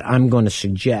 that I'm going to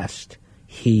suggest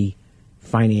he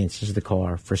finances the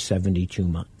car for 72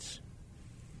 months.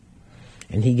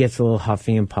 And he gets a little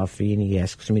huffy and puffy, and he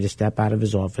asks me to step out of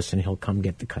his office, and he'll come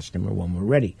get the customer when we're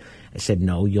ready. I said,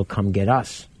 no, you'll come get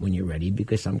us when you're ready,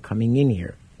 because I'm coming in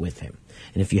here with him.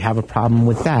 And if you have a problem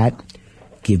with that,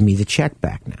 give me the check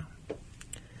back now.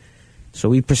 So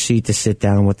we proceed to sit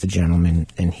down with the gentleman,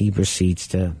 and he proceeds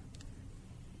to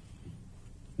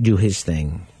do his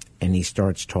thing. And he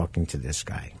starts talking to this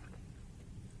guy.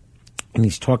 And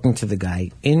he's talking to the guy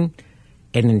in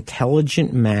an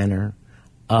intelligent manner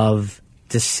of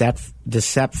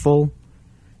deceitful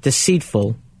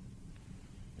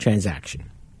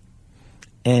transaction.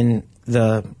 And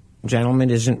the gentleman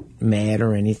isn't mad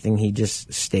or anything. He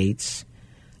just states,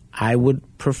 I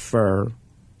would prefer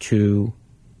to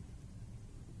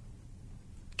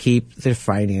keep the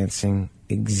financing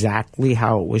exactly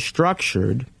how it was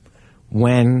structured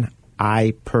when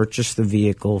I purchased the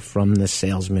vehicle from the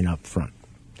salesman up front.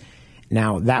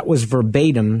 Now, that was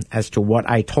verbatim as to what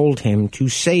I told him to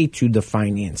say to the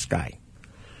finance guy.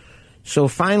 So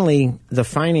finally, the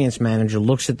finance manager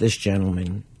looks at this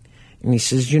gentleman and he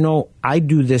says, you know, I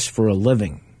do this for a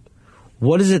living.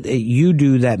 What is it that you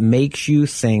do that makes you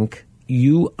think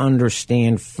you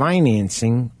understand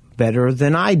financing better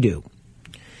than I do?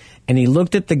 And he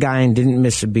looked at the guy and didn't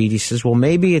miss a beat. He says, well,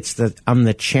 maybe it's I'm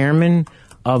the chairman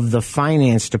of the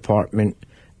finance department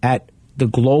at the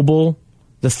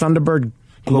Thunderbird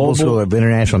Global School of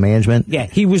International Management. Yeah,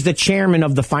 he was the chairman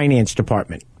of the finance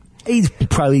department. He's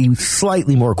probably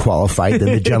slightly more qualified than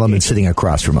the gentleman sitting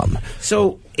across from him.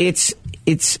 So it's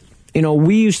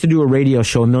we used to do a radio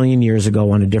show a million years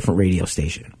ago on a different radio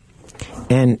station.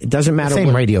 And it doesn't matter.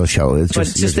 Same radio show.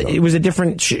 It was a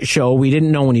different show. We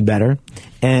didn't know any better.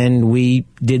 And we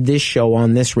did this show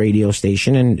on this radio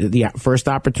station. And the first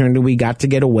opportunity we got to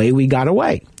get away, we got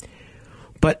away.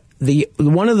 But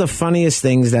one of the funniest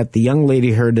things that the young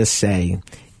lady heard us say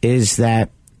is that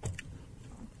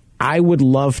I would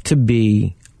love to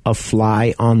be a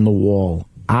fly on the wall.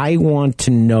 I want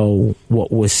to know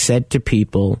what was said to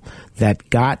people that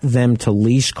got them to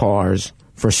lease cars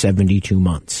for 72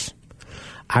 months.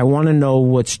 I want to know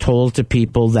what's told to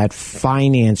people that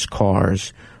finance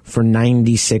cars for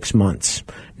 96 months.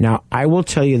 Now, I will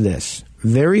tell you this.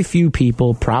 Very few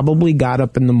people probably got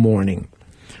up in the morning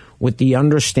with the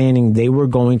understanding they were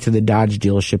going to the Dodge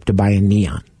dealership to buy a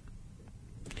Neon.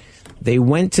 They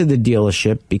went to the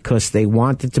dealership because they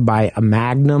wanted to buy a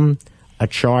Magnum, a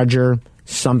Charger,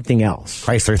 something else.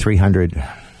 Chrysler 300.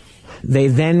 They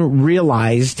then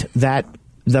realized that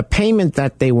the payment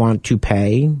that they want to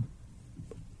pay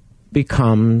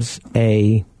becomes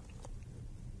a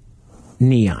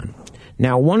Neon.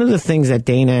 Now, one of the things that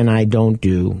Dana and I don't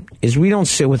do is we don't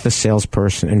sit with a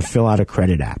salesperson and fill out a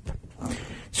credit app.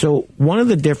 So one of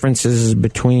the differences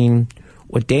between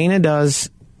what Dana does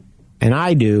and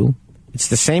I do, it's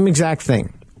the same exact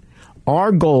thing.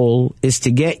 Our goal is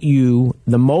to get you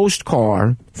the most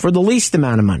car for the least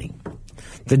amount of money.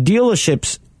 The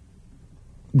dealership's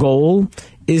goal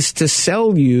is to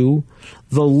sell you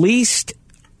the least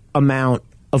amount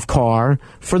of car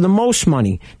for the most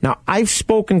money. Now, I've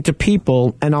spoken to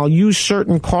people, and I'll use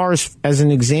certain cars as an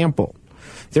example.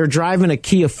 They're driving a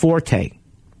Kia Forte,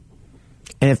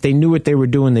 and if they knew what they were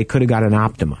doing, they could have got an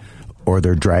Optima. Or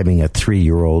they're driving a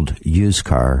 3-year-old used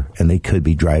car, and they could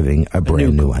be driving a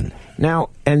brand new one. Now,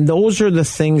 and those are the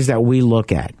things that we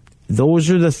look at. Those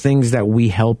are the things that we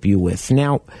help you with.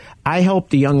 Now, I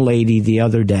helped a young lady the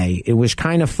other day. It was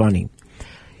kind of funny.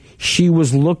 She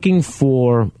was looking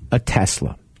for a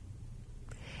Tesla.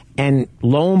 And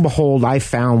lo and behold, I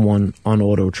found one on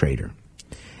Auto Trader.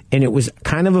 And it was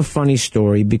kind of a funny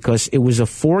story because it was a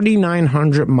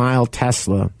 4,900-mile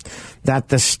Tesla that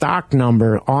the stock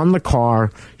number on the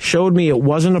car showed me it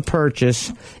wasn't a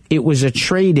purchase. It was a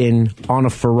trade-in on a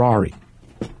Ferrari.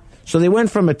 So they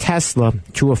went from a Tesla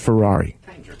to a Ferrari.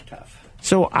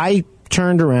 So I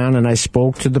turned around and I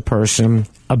spoke to the person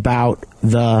about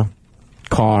the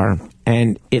car,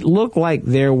 and it looked like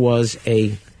there was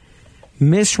a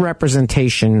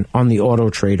misrepresentation on the Auto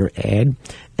Trader ad.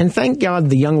 And thank God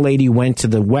the young lady went to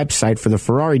the website for the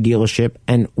Ferrari dealership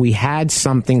and we had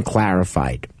something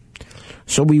clarified.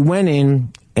 So we went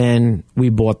in and we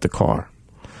bought the car.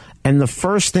 And the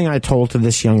first thing I told to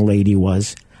this young lady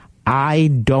was, I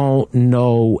don't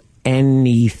know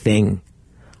anything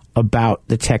about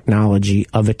the technology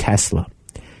of a Tesla.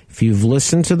 If you've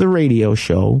listened to the radio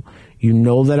show, you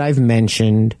know that I've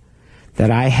mentioned that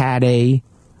I had a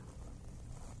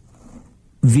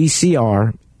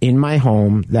VCR in my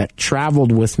home that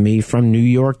traveled with me from New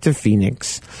York to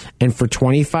Phoenix, and for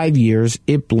 25 years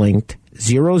it blinked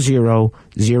 0000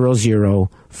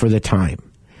 for the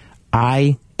time.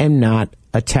 I am not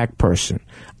a tech person.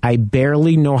 I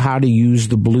barely know how to use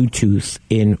the Bluetooth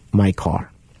in my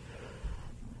car.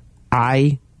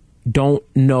 I don't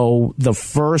know the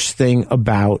first thing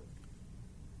about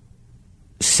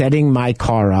setting my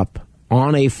car up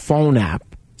on a phone app,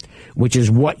 which is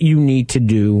what you need to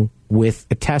do with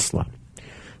a Tesla.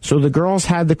 So the girls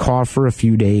had the car for a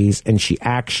few days, and she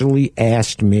actually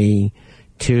asked me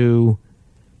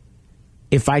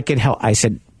if I could help. I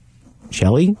said,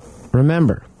 Shelley,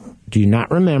 remember, do you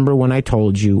not remember when I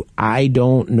told you I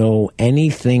don't know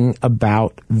anything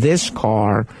about this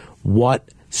car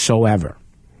whatsoever?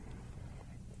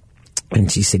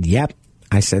 And she said, yep.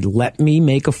 I said, let me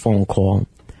make a phone call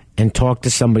and talk to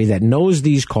somebody that knows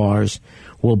these cars.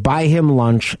 We'll buy him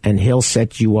lunch and he'll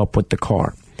set you up with the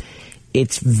car.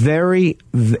 It's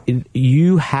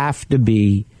you have to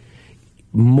be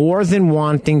more than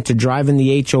wanting to drive in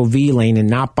the HOV lane and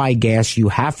not buy gas. You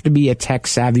have to be a tech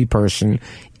savvy person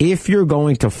if you're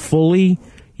going to fully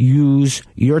use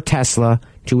your Tesla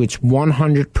to its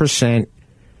 100%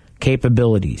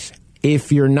 capabilities.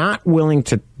 If you're not willing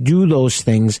to do those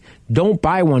things, don't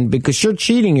buy one because you're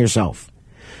cheating yourself.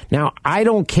 Now, I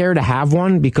don't care to have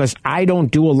one because I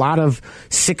don't do a lot of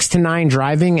 6 to 9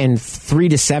 driving and 3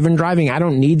 to 7 driving. I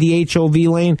don't need the HOV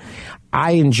lane.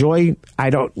 I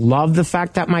don't love the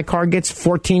fact that my car gets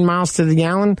 14 miles to the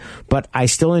gallon, but I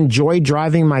still enjoy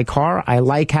driving my car. I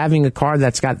like having a car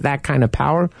that's got that kind of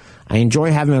power. I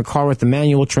enjoy having a car with a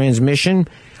manual transmission.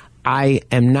 I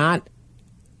am not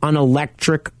an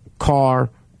electric car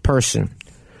person.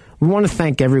 We want to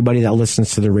thank everybody that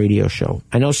listens to the radio show.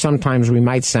 I know sometimes we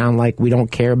might sound like we don't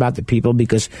care about the people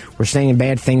because we're saying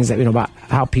bad things about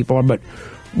how people are, but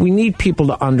we need people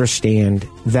to understand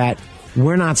that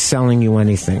we're not selling you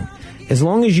anything. As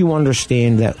long as you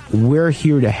understand that we're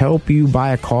here to help you buy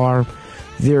a car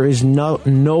There is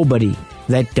nobody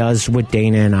that does what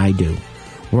Dana and I do.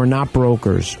 We're not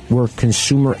brokers. We're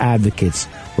consumer advocates.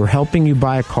 We're helping you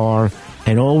buy a car,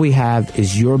 and all we have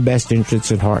is your best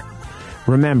interests at heart.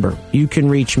 Remember, you can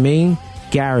reach me,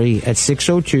 Gary, at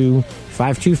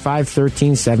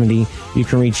 602-525-1370. You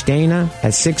can reach Dana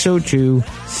at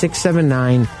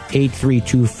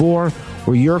 602-679-8324.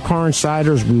 We're your car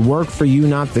insiders. We work for you,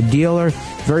 not the dealer.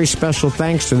 Very special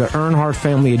thanks to the Earnhardt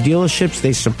family of dealerships.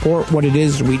 They support what it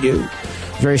is we do.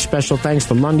 Very special thanks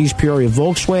to Lundy's Peoria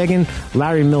Volkswagen,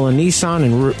 Larry Miller Nissan,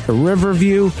 and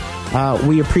Riverview.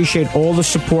 We appreciate all the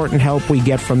support and help we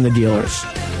get from the dealers.